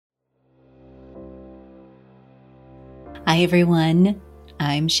Hi, everyone.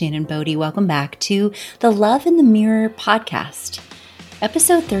 I'm Shannon Bodie. Welcome back to the Love in the Mirror podcast,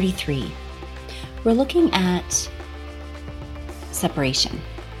 episode 33. We're looking at separation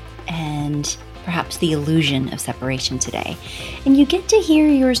and perhaps the illusion of separation today. And you get to hear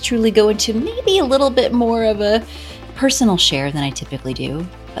yours truly go into maybe a little bit more of a personal share than I typically do.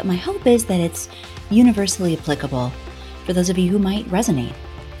 But my hope is that it's universally applicable for those of you who might resonate.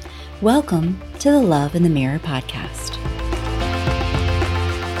 Welcome to the Love in the Mirror podcast.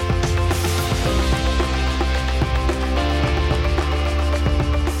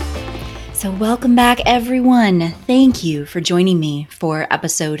 So welcome back, everyone. Thank you for joining me for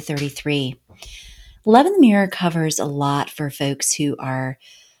episode 33. Love in the Mirror covers a lot for folks who are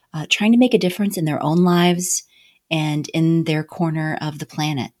trying to make a difference in their own lives and in their corner of the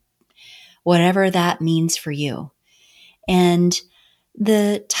planet, whatever that means for you. And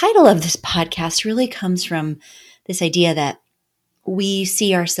the title of this podcast really comes from this idea that we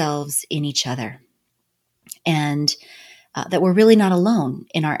see ourselves in each other and that we're really not alone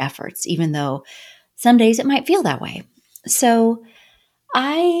in our efforts, even though some days it might feel that way. So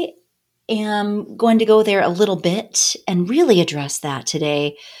I am going to go there a little bit and really address that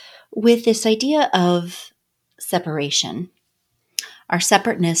today with this idea of separation, our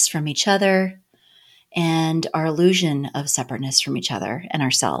separateness from each other, and our illusion of separateness from each other and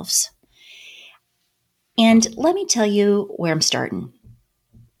ourselves. And let me tell you where I'm starting.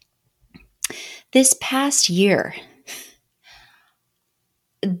 This past year,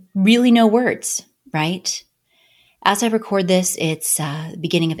 really no words, right? As I record this, it's the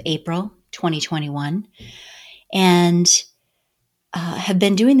beginning of April 2021, and have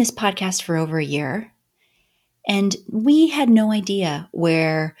been doing this podcast for over a year. And we had no idea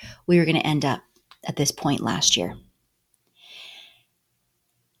where we were going to end up at this point last year.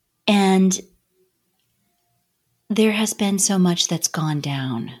 And there has been so much that's gone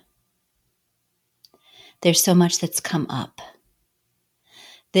down. There's so much that's come up.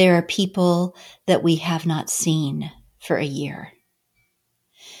 There are people that we have not seen for a year.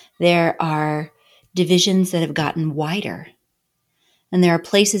 There are divisions that have gotten wider. And there are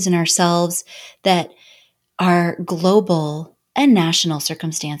places in ourselves that are global and national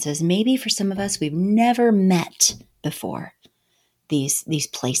circumstances. Maybe for some of us, we've never met before these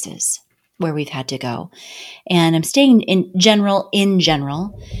places where we've had to go. And I'm staying in general,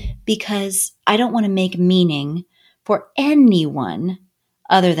 because I don't want to make meaning for anyone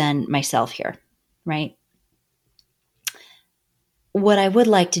other than myself here, right? What I would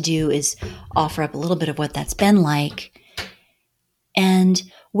like to do is offer up a little bit of what that's been like and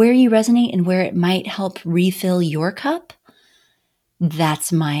where you resonate and where it might help refill your cup.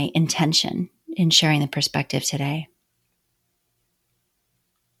 That's my intention in sharing the perspective today.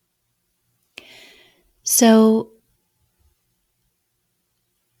 So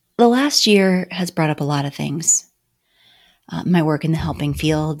the last year has brought up a lot of things. My work in the helping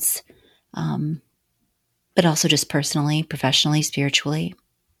fields, but also just personally, professionally, spiritually.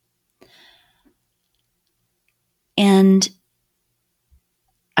 And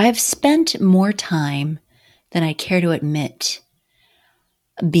I've spent more time than I care to admit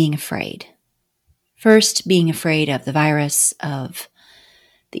being afraid. First, being afraid of the virus, of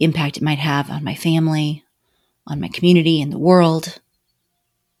the impact it might have on my family, on my community, and the world.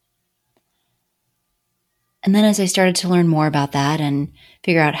 And then as I started to learn more about that and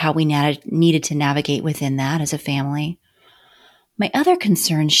figure out how we needed to navigate within that as a family, my other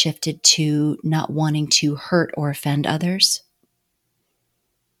concerns shifted to not wanting to hurt or offend others.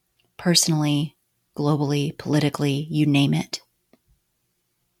 Personally, globally, politically, you name it.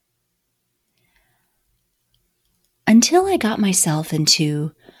 Until I got myself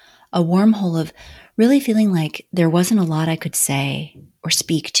into a wormhole of really feeling like there wasn't a lot I could say or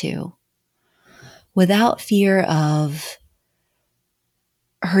speak to without fear of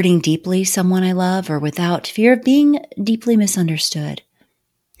hurting deeply someone I love or without fear of being deeply misunderstood.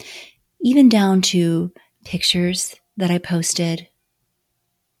 Even down to pictures that I posted,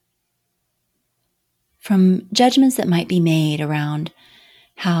 from judgments that might be made around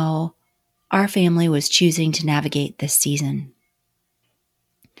how our family was choosing to navigate this season,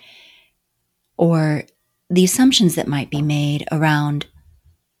 or the assumptions that might be made around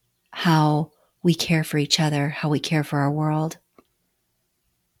how we care for each other, how we care for our world.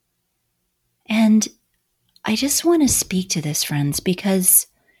 And I just want to speak to this, friends, because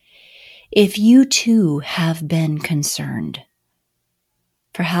if you too have been concerned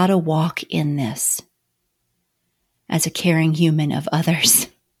for how to walk in this as a caring human of others,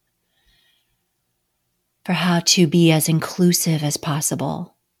 for how to be as inclusive as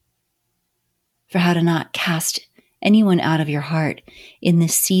possible, for how to not cast anyone out of your heart in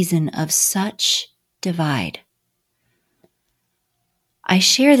this season of such divide. I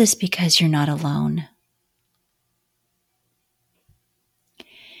share this because you're not alone.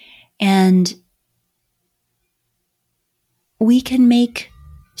 And we can make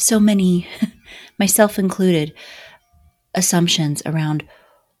so many, myself included, assumptions around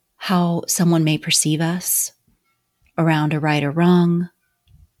how someone may perceive us, around a right or wrong,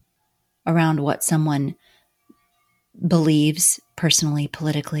 around what someone believes personally,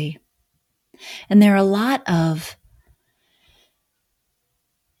 politically. And there are a lot of,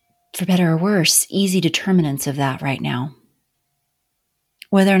 for better or worse, easy determinants of that right now.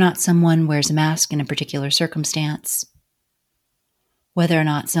 Whether or not someone wears a mask in a particular circumstance, whether or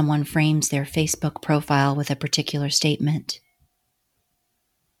not someone frames their Facebook profile with a particular statement.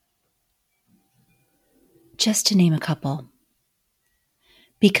 Just to name a couple.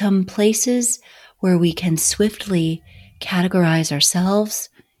 Become places where we can swiftly categorize ourselves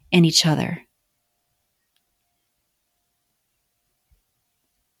and each other.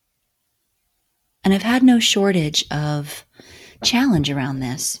 And I've had no shortage of challenge around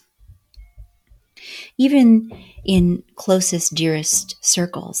this, even in closest, dearest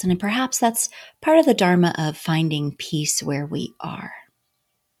circles. And perhaps that's part of the dharma of finding peace where we are.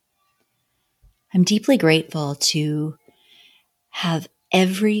 I'm deeply grateful to have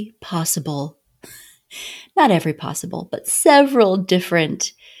every possible, not every possible, but several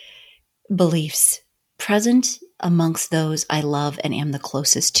different beliefs present amongst those I love and am the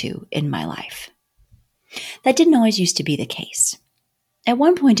closest to in my life. That didn't always used to be the case. At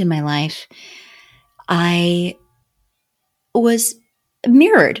one point in my life, I was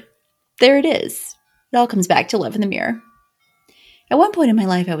mirrored. There it is. It all comes back to love in the mirror. At one point in my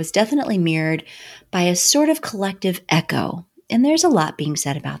life, I was definitely mirrored by a sort of collective echo. And there's a lot being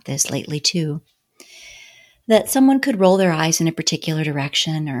said about this lately, too. That someone could roll their eyes in a particular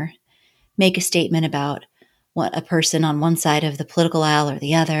direction or make a statement about what a person on one side of the political aisle or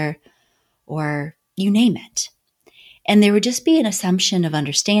the other, or you name it. And there would just be an assumption of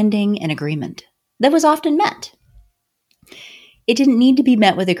understanding and agreement that was often met. It didn't need to be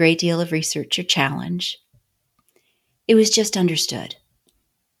met with a great deal of research or challenge. It was just understood.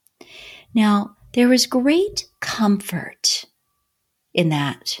 Now, there was great comfort in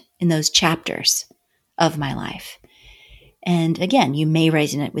those chapters of my life. And again, you may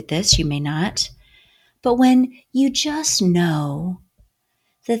resonate with this, you may not. But when you just know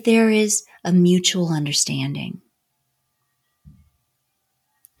that there is a mutual understanding,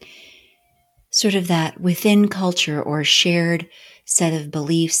 sort of that within culture or shared set of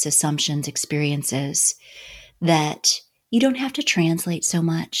beliefs, assumptions, experiences that you don't have to translate so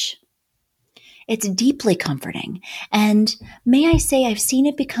much. It's deeply comforting. And may I say, I've seen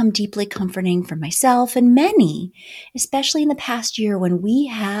it become deeply comforting for myself and many, especially in the past year when we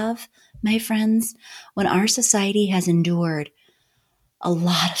have, my friends, when our society has endured a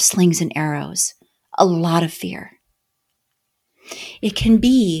lot of slings and arrows, a lot of fear. It can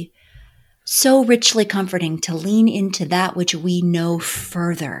be so richly comforting to lean into that which we know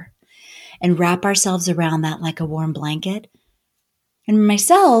further and wrap ourselves around that like a warm blanket. And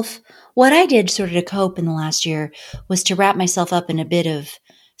myself, what I did sort of to cope in the last year was to wrap myself up in a bit of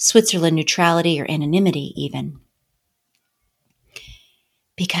Switzerland neutrality or anonymity even.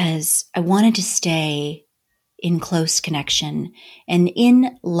 Because I wanted to stay in close connection and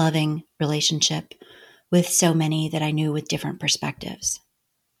in loving relationship with so many that I knew with different perspectives.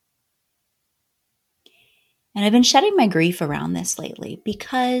 And I've been shedding my grief around this lately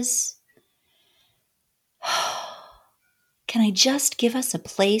because can I just give us a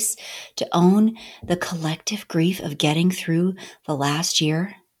place to own the collective grief of getting through the last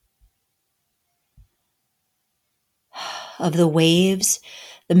year? Of the waves,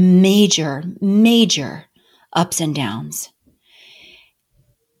 the major ups and downs.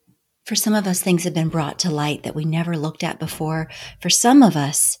 For some of us, things have been brought to light that we never looked at before. For some of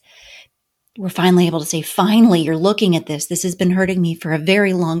us, we're finally able to say, finally, you're looking at this. This has been hurting me for a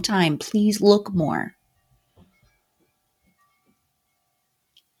very long time. Please look more.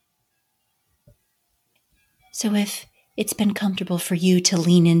 So if it's been comfortable for you to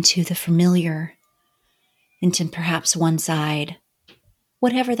lean into the familiar, into perhaps one side,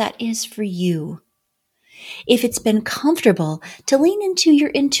 whatever that is for you, if it's been comfortable to lean into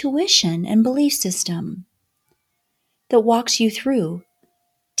your intuition and belief system that walks you through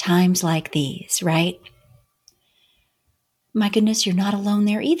times like these, right? My goodness, you're not alone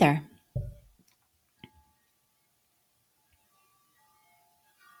there either.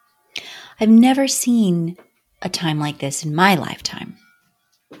 I've never seen a time like this in my lifetime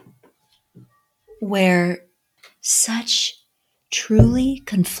where such truly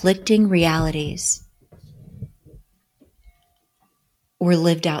conflicting realities were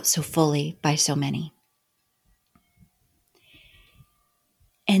lived out so fully by so many.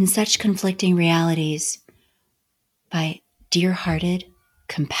 And such conflicting realities by dear-hearted,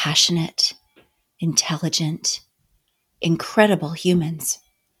 compassionate, intelligent, incredible humans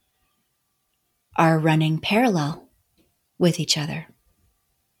are running parallel with each other.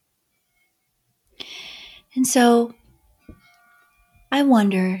 And so I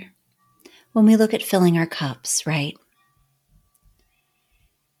wonder, when we look at filling our cups, right?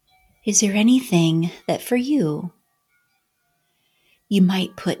 Is there anything that for you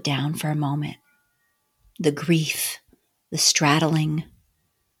might put down for a moment? The grief, the straddling,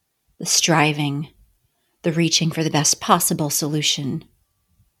 the striving, the reaching for the best possible solution,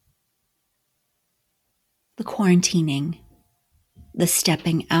 the quarantining, the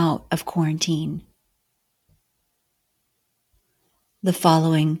stepping out of quarantine, the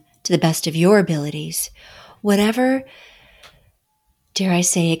following to the best of your abilities, whatever, dare I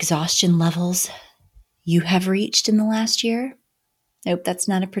say, exhaustion levels you have reached in the last year. I hope that's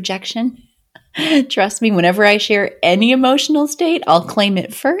not a projection. Trust me, whenever I share any emotional state, I'll claim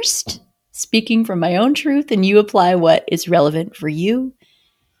it first, speaking from my own truth, and you apply what is relevant for you.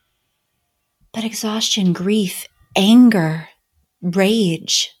 But exhaustion, grief, anger,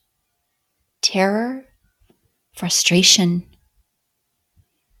 rage, terror, frustration,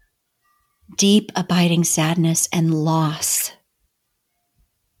 deep abiding sadness, and loss.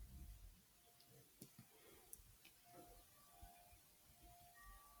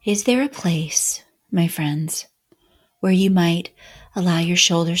 Is there a place, my friends, where you might allow your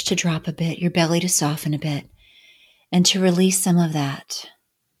shoulders to drop a bit, your belly to soften a bit, and to release some of that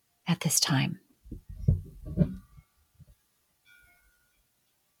at this time?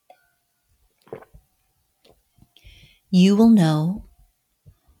 You will know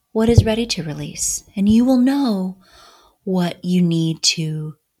what is ready to release, and you will know what you need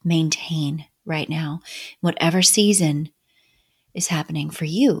to maintain right now, whatever season is happening for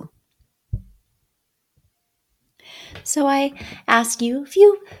you. So I ask you a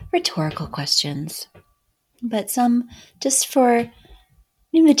few rhetorical questions, but some just for an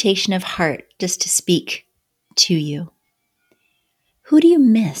invitation of heart, just to speak to you. Who do you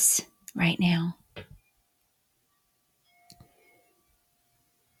miss right now?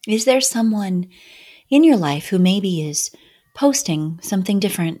 Is there someone in your life who maybe is posting something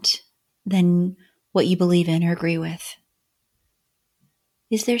different than what you believe in or agree with?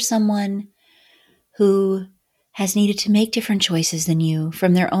 Is there someone who has needed to make different choices than you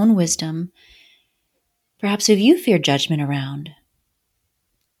from their own wisdom, perhaps who you fear judgment around?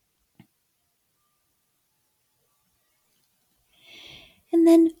 And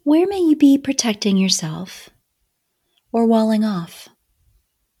then where may you be protecting yourself or walling off?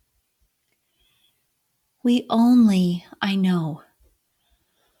 I know,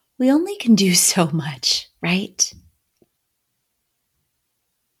 we only can do so much, right?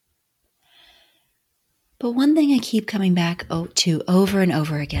 But one thing I keep coming back to over and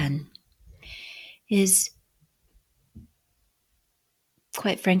over again is,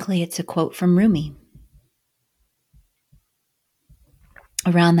 quite frankly, it's a quote from Rumi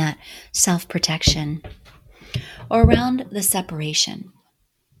around that self-protection or around the separation.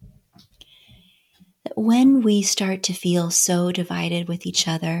 That when we start to feel so divided with each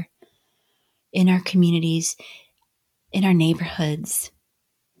other in our communities, in our neighborhoods,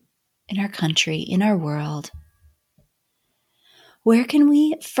 in our country, in our world, where can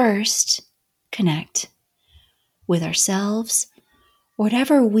we first connect with ourselves,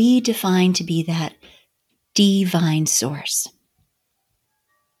 whatever we define to be that divine source?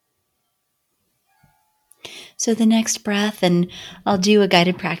 So the next breath, and I'll do a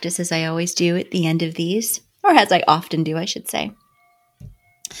guided practice as I always do at the end of these, or as I often do, I should say.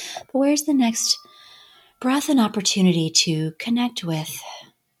 But where's the next breath and opportunity to connect with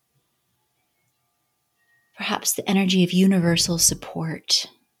perhaps the energy of universal support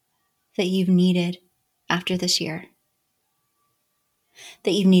that you've needed after this year,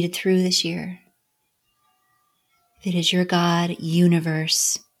 that you've needed through this year? If it is your God,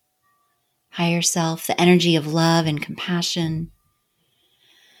 universe, higher self, the energy of love and compassion,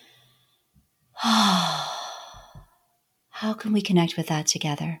 how can we connect with that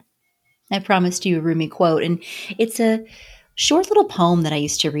together? I promised you a Rumi quote, and it's a short little poem that I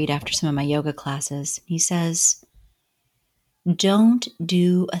used to read after some of my yoga classes. He says, "Don't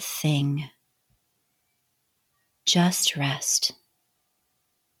do a thing. Just rest.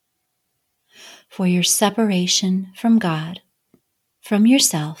 For your separation from God, from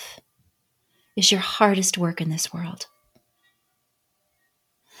yourself, is your hardest work in this world.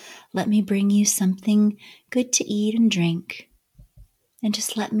 Let me bring you something good to eat and drink, and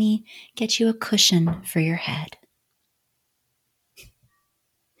just let me get you a cushion for your head.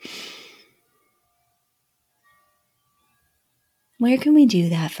 Where can we do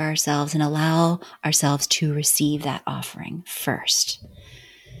that for ourselves and allow ourselves to receive that offering first?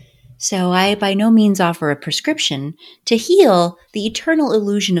 So I by no means offer a prescription to heal the eternal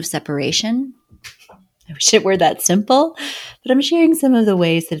illusion of separation. I wish it were that simple, but I'm sharing some of the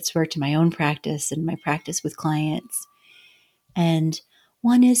ways that it's worked in my own practice and my practice with clients. And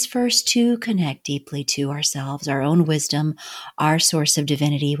one is first to connect deeply to ourselves, our own wisdom, our source of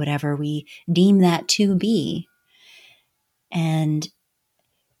divinity, whatever we deem that to be, and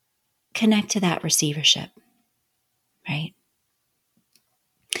connect to that receivership, right?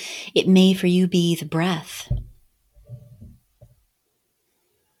 It may for you be the breath.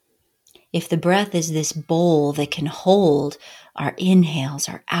 If the breath is this bowl that can hold our inhales,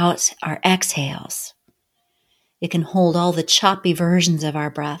 our exhales, it can hold all the choppy versions of our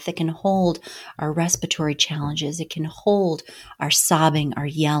breath. It can hold our respiratory challenges. It can hold our sobbing, our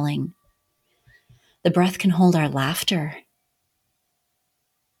yelling. The breath can hold our laughter.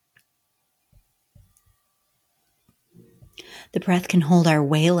 The breath can hold our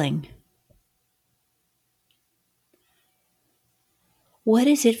wailing. What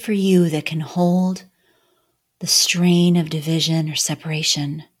is it for you that can hold the strain of division or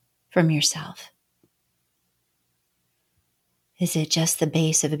separation from yourself? Is it just the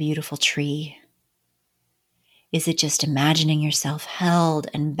base of a beautiful tree? Is it just imagining yourself held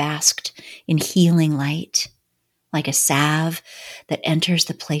and basked in healing light, like a salve that enters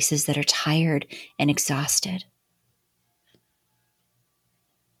the places that are tired and exhausted?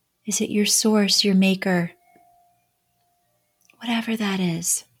 Is it your source, your maker? Whatever that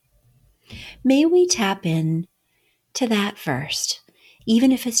is. May we tap in to that first,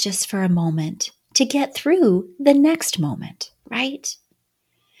 even if it's just for a moment, to get through the next moment, right?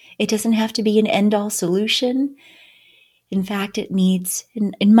 It doesn't have to be an end-all solution. In fact, it needs,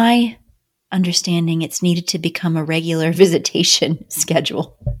 in my understanding, it's needed to become a regular visitation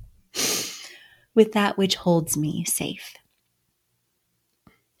schedule with that which holds me safe.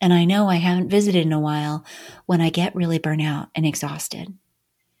 And I know I haven't visited in a while when I get really burnt out and exhausted.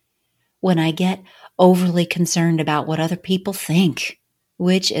 When I get overly concerned about what other people think,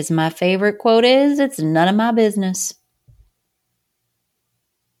 which, as my favorite quote is, it's none of my business.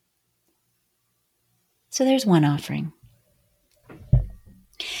 So there's one offering.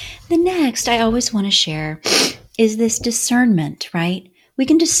 The next I always want to share is this discernment, right? We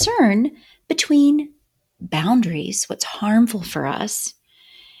can discern between boundaries, what's harmful for us,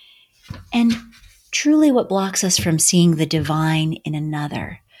 and truly what blocks us from seeing the divine in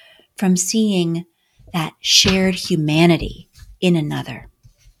another, from seeing that shared humanity in another.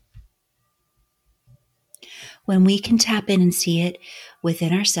 When we can tap in and see it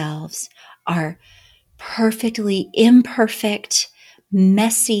within ourselves, our perfectly imperfect,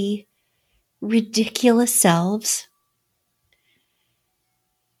 messy, ridiculous selves.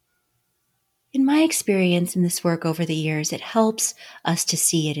 In my experience in this work over the years, it helps us to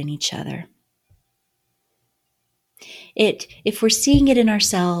see it in each other. If we're seeing it in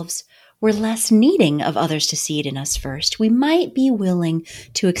ourselves, we're less needing of others to see it in us first. We might be willing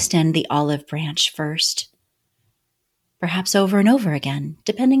to extend the olive branch first, perhaps over and over again,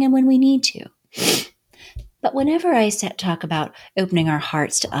 depending on when we need to. But whenever I talk about opening our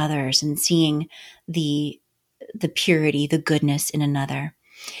hearts to others and seeing the purity, the goodness in another,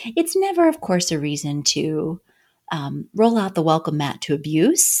 it's never, of course, a reason to roll out the welcome mat to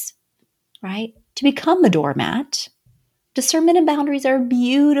abuse, right? To become a doormat. Discernment and boundaries are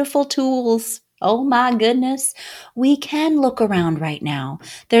beautiful tools. Oh my goodness. We can look around right now.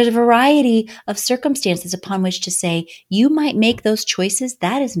 There's a variety of circumstances upon which to say, you might make those choices.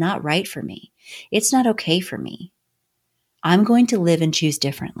 That is not right for me. It's not okay for me. I'm going to live and choose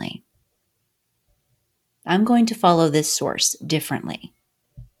differently. I'm going to follow this source differently.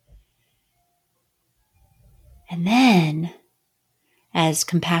 And then, as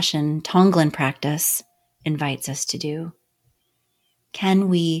compassion Tonglen practice invites us to do, can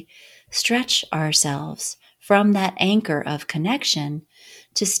we stretch ourselves from that anchor of connection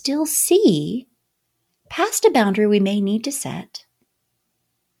to still see past a boundary we may need to set,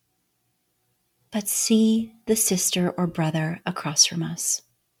 but see the sister or brother across from us?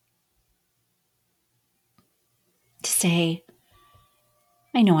 To say,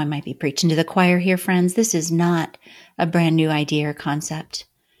 I know I might be preaching to the choir here, friends. This is not a brand new idea or concept,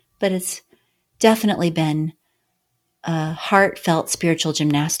 but it's definitely been heartfelt spiritual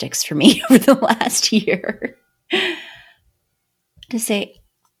gymnastics for me over the last year to say,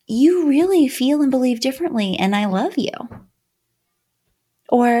 you really feel and believe differently, and I love you.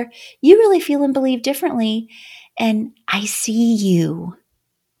 Or you really feel and believe differently, and I see you.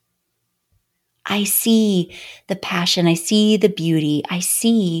 I see the passion. I see the beauty. I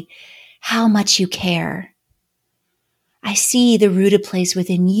see how much you care. I see the rooted place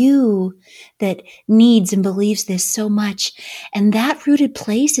within you that needs and believes this so much. And that rooted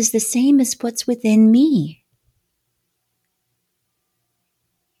place is the same as what's within me.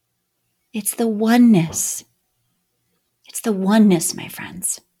 It's the oneness. It's the oneness, my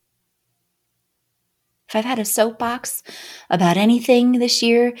friends. If I've had a soapbox about anything this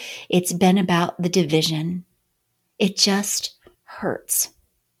year, it's been about the division. It just hurts.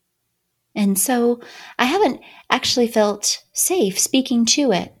 And so I haven't actually felt safe speaking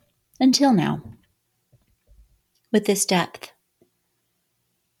to it until now with this depth.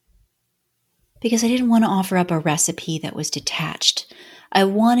 Because I didn't want to offer up a recipe that was detached. I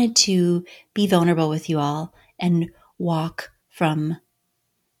wanted to be vulnerable with you all and walk from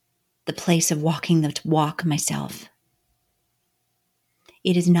the place of walking the walk myself.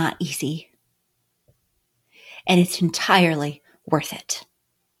 It is not easy. And it's entirely worth it.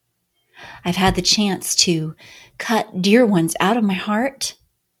 I've had the chance to cut dear ones out of my heart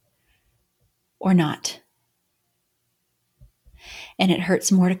or not. And it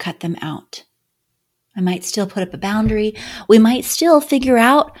hurts more to cut them out. I might still put up a boundary. We might still figure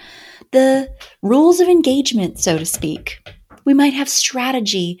out the rules of engagement, so to speak. We might have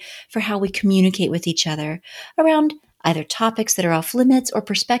strategy for how we communicate with each other around either topics that are off limits or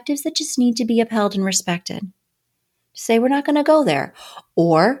perspectives that just need to be upheld and respected. Say we're not going to go there.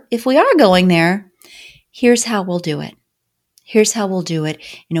 Or if we are going there, here's how we'll do it. Here's how we'll do it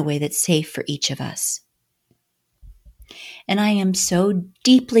in a way that's safe for each of us. And I am so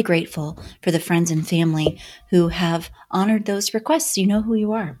deeply grateful for the friends and family who have honored those requests. You know who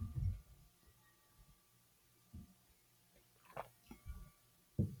you are.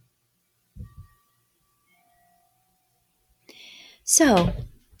 So,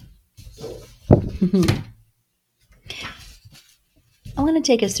 I want to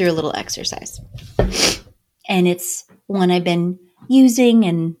take us through a little exercise. And it's one I've been using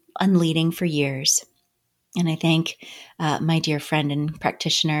and unleading for years. And I thank my dear friend and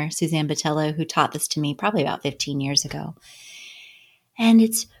practitioner, Suzanne Botello, who taught this to me probably about 15 years ago. And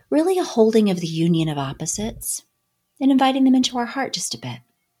it's really a holding of the union of opposites and inviting them into our heart just a bit.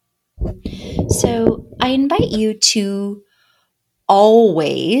 So I invite you to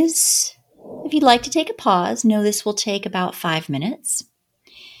always, if you'd like to take a pause, know this will take about 5 minutes.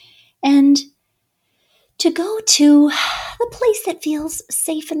 And to go to the place that feels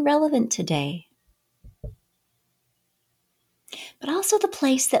safe and relevant today. But also the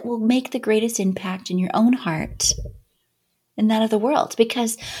place that will make the greatest impact in your own heart and that of the world.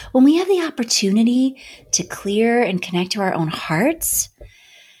 Because when we have the opportunity to clear and connect to our own hearts,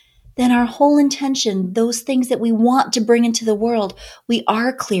 then our whole intention, those things that we want to bring into the world, we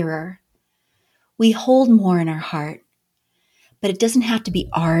are clearer. We hold more in our heart. But it doesn't have to be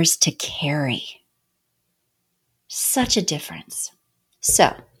ours to carry. Such a difference. So,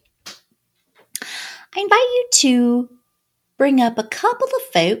 I invite you to bring up a couple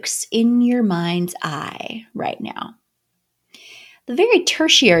of folks in your mind's eye right now. The very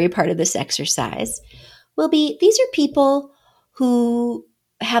tertiary part of this exercise will be, these are people who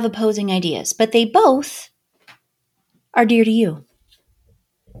have opposing ideas, but they both are dear to you.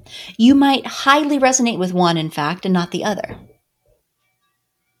 You might highly resonate with one, in fact, and not the other.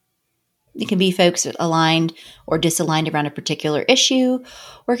 It can be folks aligned or disaligned around a particular issue,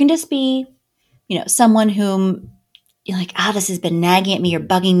 or it can just be, someone whom you're like, this has been nagging at me or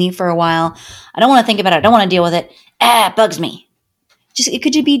bugging me for a while. I don't want to think about it. I don't want to deal with it. It bugs me. It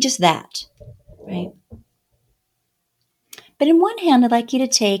could be just that, right? But in one hand, I'd like you to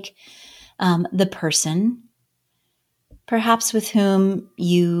take the person, perhaps with whom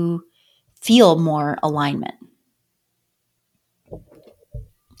you feel more alignment.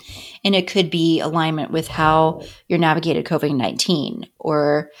 And it could be alignment with how you're navigated COVID-19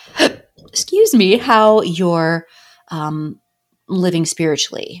 or, how you're living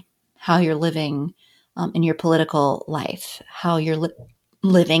spiritually, how you're living in your political life, how you're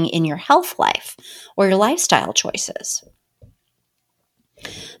living in your health life or your lifestyle choices.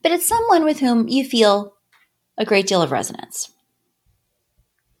 But it's someone with whom you feel a great deal of resonance.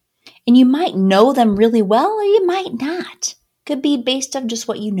 And you might know them really well or you might not. Could be based on just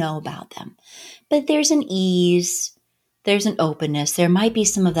what you know about them. But there's an ease, there's an openness. There might be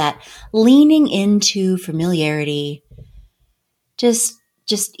some of that leaning into familiarity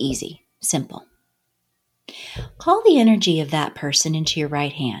Just easy, simple. Call the energy of that person into your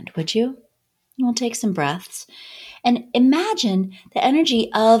right hand, would you? We'll take some breaths and imagine the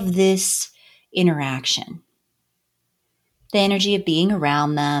energy of this interaction, the energy of being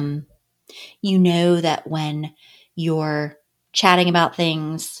around them. You know that when you're chatting about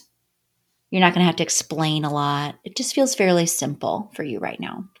things, you're not going to have to explain a lot. It just feels fairly simple for you right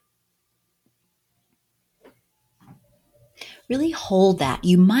now. Really hold that.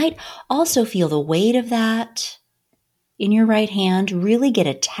 You might also feel the weight of that in your right hand. Really get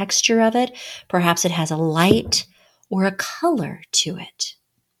a texture of it. Perhaps it has a light or a color to it.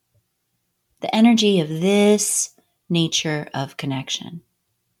 The energy of this nature of connection.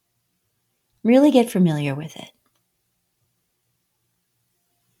 Really get familiar with it.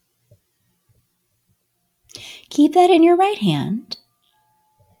 Keep that in your right hand.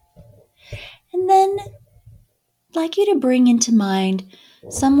 And then I'd like you to bring into mind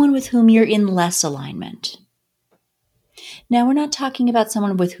someone with whom you're in less alignment. Now, we're not talking about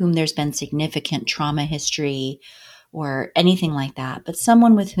someone with whom there's been significant trauma history or anything like that, but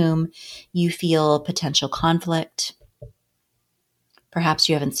someone with whom you feel potential conflict. Perhaps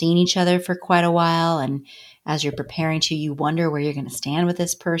you haven't seen each other for quite a while, and as you're preparing to, you wonder where you're going to stand with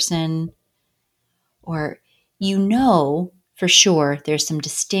this person. Or you know for sure there's some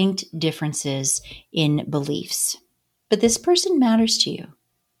distinct differences in beliefs, but this person matters to you.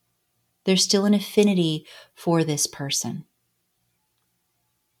 There's still an affinity for this person.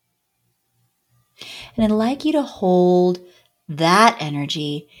 And I'd like you to hold that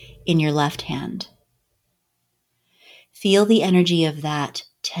energy in your left hand. Feel the energy of that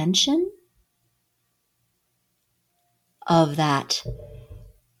tension, of that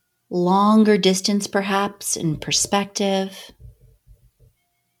longer distance perhaps in perspective,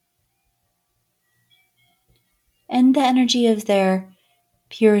 and the energy of their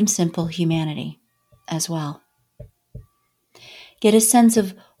pure and simple humanity as well. Get a sense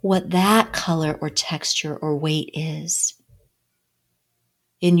of what that color or texture or weight is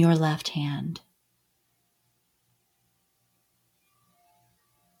in your left hand.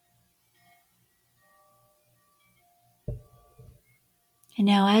 And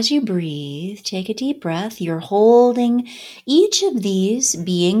now as you breathe, take a deep breath. You're holding each of these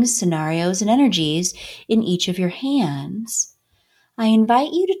beings, scenarios, and energies in each of your hands. I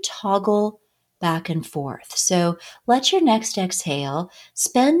invite you to toggle back and forth. So let your next exhale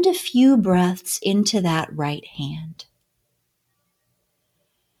spend a few breaths into that right hand.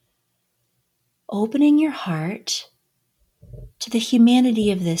 Opening your heart to the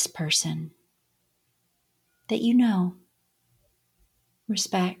humanity of this person that you know,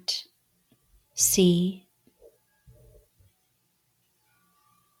 respect, see.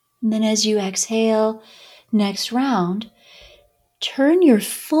 And then as you exhale, next round, turn your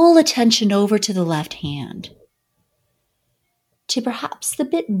full attention over to the left hand, to perhaps the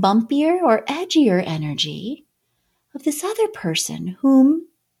bit bumpier or edgier energy of this other person whom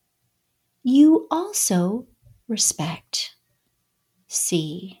you also respect,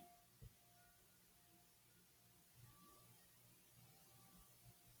 see.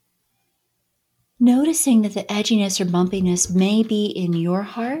 Noticing that the edginess or bumpiness may be in your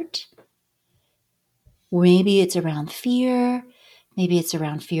heart. Maybe it's around fear. Maybe it's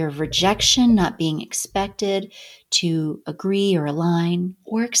around fear of rejection, not being expected to agree or align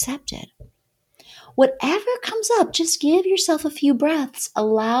or accepted. Whatever comes up, just give yourself a few breaths,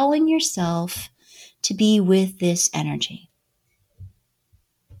 allowing yourself to be with this energy.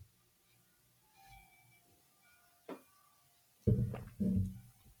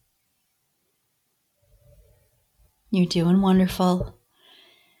 You're doing wonderful.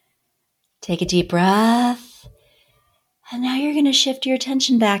 Take a deep breath. And now you're going to shift your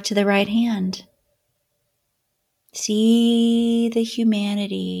attention back to the right hand. See the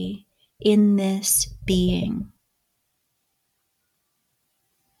humanity in this being.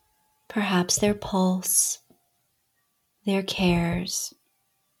 Perhaps their pulse, their cares,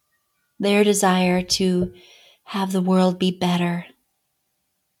 their desire to have the world be better.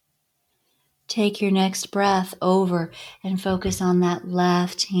 Take your next breath over and focus on that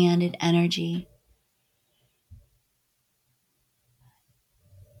left-handed energy.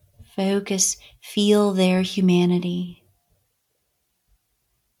 Focus, feel their humanity,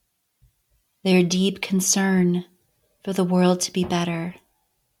 their deep concern for the world to be better,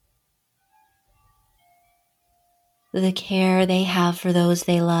 the care they have for those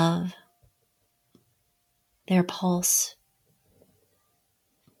they love, their pulse,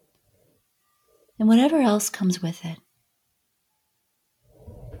 and whatever else comes with it.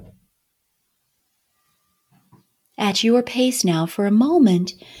 At your pace now, for a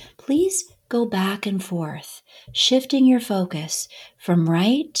moment, please go back and forth, shifting your focus from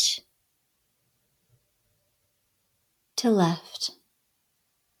right to left.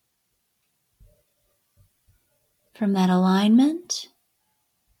 From that alignment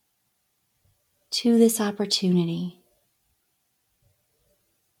to this opportunity.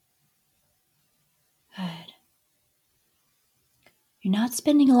 Good. You're not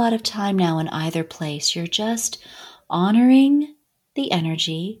spending a lot of time now in either place. You're just honoring the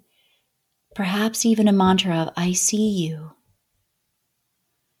energy, perhaps even a mantra of, I see you.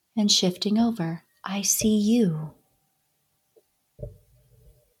 And shifting over, I see you.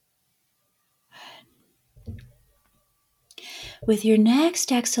 With your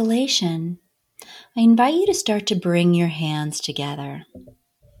next exhalation, I invite you to start to bring your hands together.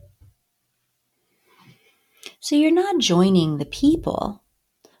 So you're not joining the people,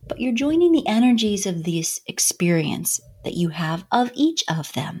 but you're joining the energies of this experience that you have of each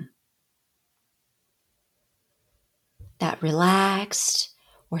of them. That relaxed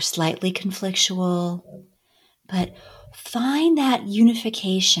or slightly conflictual, but find that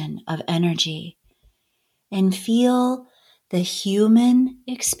unification of energy and feel the human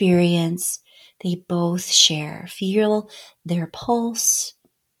experience they both share. Feel their pulse,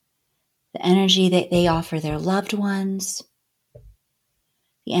 the energy that they offer their loved ones,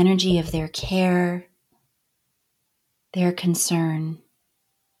 the energy of their care, their concern,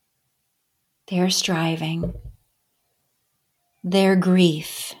 their striving, their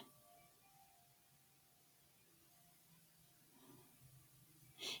grief.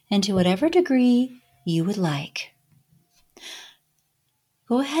 And to whatever degree you would like,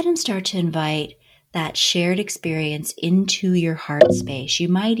 go ahead and start to invite that shared experience into your heart space. You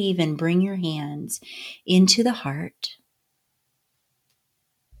might even bring your hands into the heart.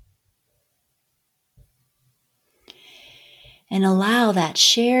 And allow that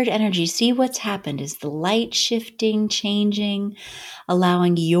shared energy. See what's happened. Is the light shifting, changing,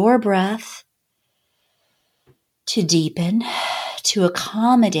 allowing your breath to deepen, to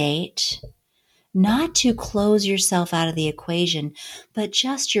accommodate, not to close yourself out of the equation, but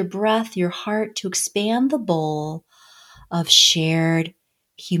just your breath, your heart to expand the bowl of shared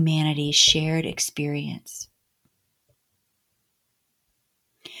humanity, shared experience.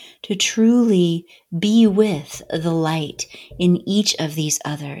 To truly be with the light in each of these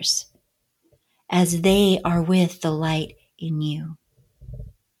others, as they are with the light in you.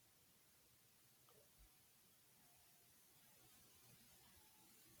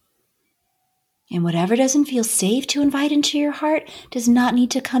 And whatever doesn't feel safe to invite into your heart does not need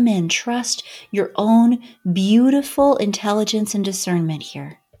to come in. Trust your own beautiful intelligence and discernment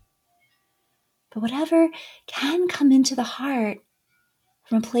here. But whatever can come into the heart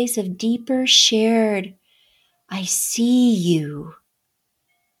from a place of deeper shared, I see you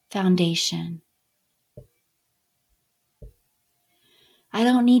foundation. I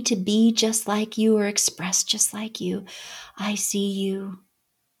don't need to be just like you or express just like you. I see you.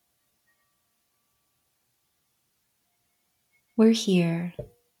 We're here.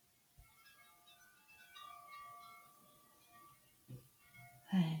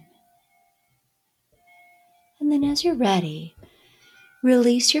 Good. And then as you're ready,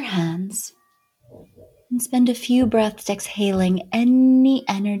 release your hands and spend a few breaths exhaling any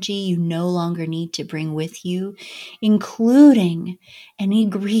energy you no longer need to bring with you, including any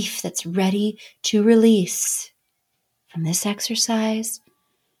grief that's ready to release from this exercise,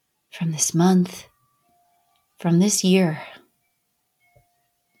 from this month, from this year.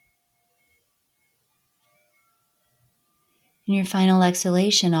 In your final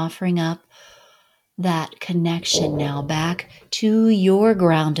exhalation, offering up that connection now back to your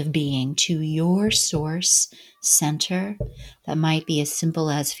ground of being, to your source center. That might be as simple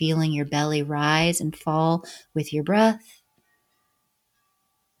as feeling your belly rise and fall with your breath.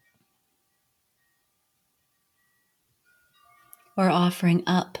 Or offering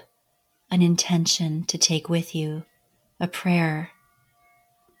up an intention to take with you, a prayer.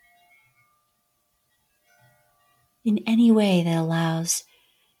 In any way that allows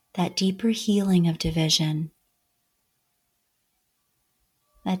that deeper healing of division,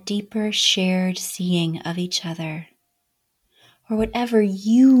 that deeper shared seeing of each other, or whatever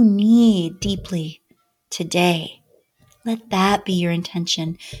you need deeply today. Let that be your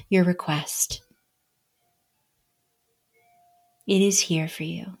intention, your request. It is here for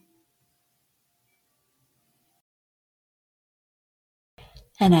you.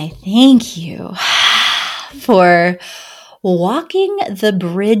 And I thank you for walking the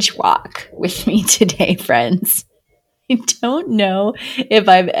bridge walk with me today, friends. I don't know if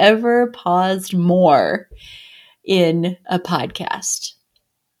I've ever paused more in a podcast.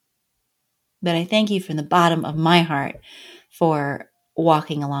 But I thank you from the bottom of my heart for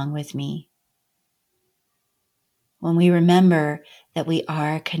walking along with me. When we remember that we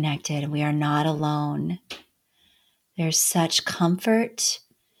are connected and we are not alone, there's such comfort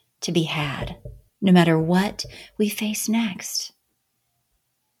to be had, no matter what we face next.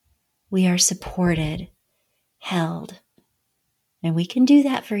 We are supported, held, and we can do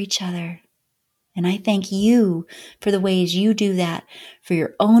that for each other. And I thank you for the ways you do that for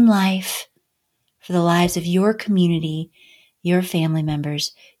your own life, for the lives of your community, your family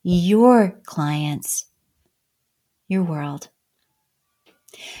members, your clients, your world.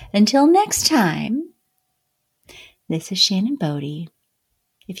 Until next time, this is Shannon Bodie.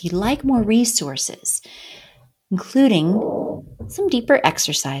 If you'd like more resources, including some deeper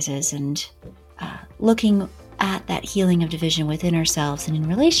exercises and looking at that healing of division within ourselves and in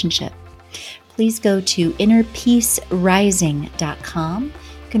relationship, please go to innerpeacerising.com.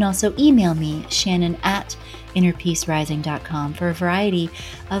 You can also email me, shannon@innerpeacerising.com, for a variety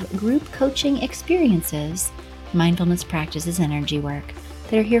of group coaching experiences, mindfulness practices, energy work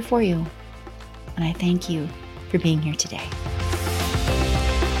that are here for you. And I thank you for being here today.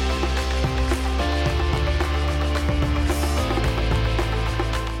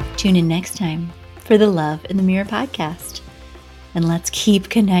 Tune in next time for the Love in the Mirror podcast. And let's keep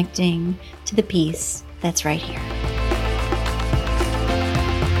connecting to the peace that's right here.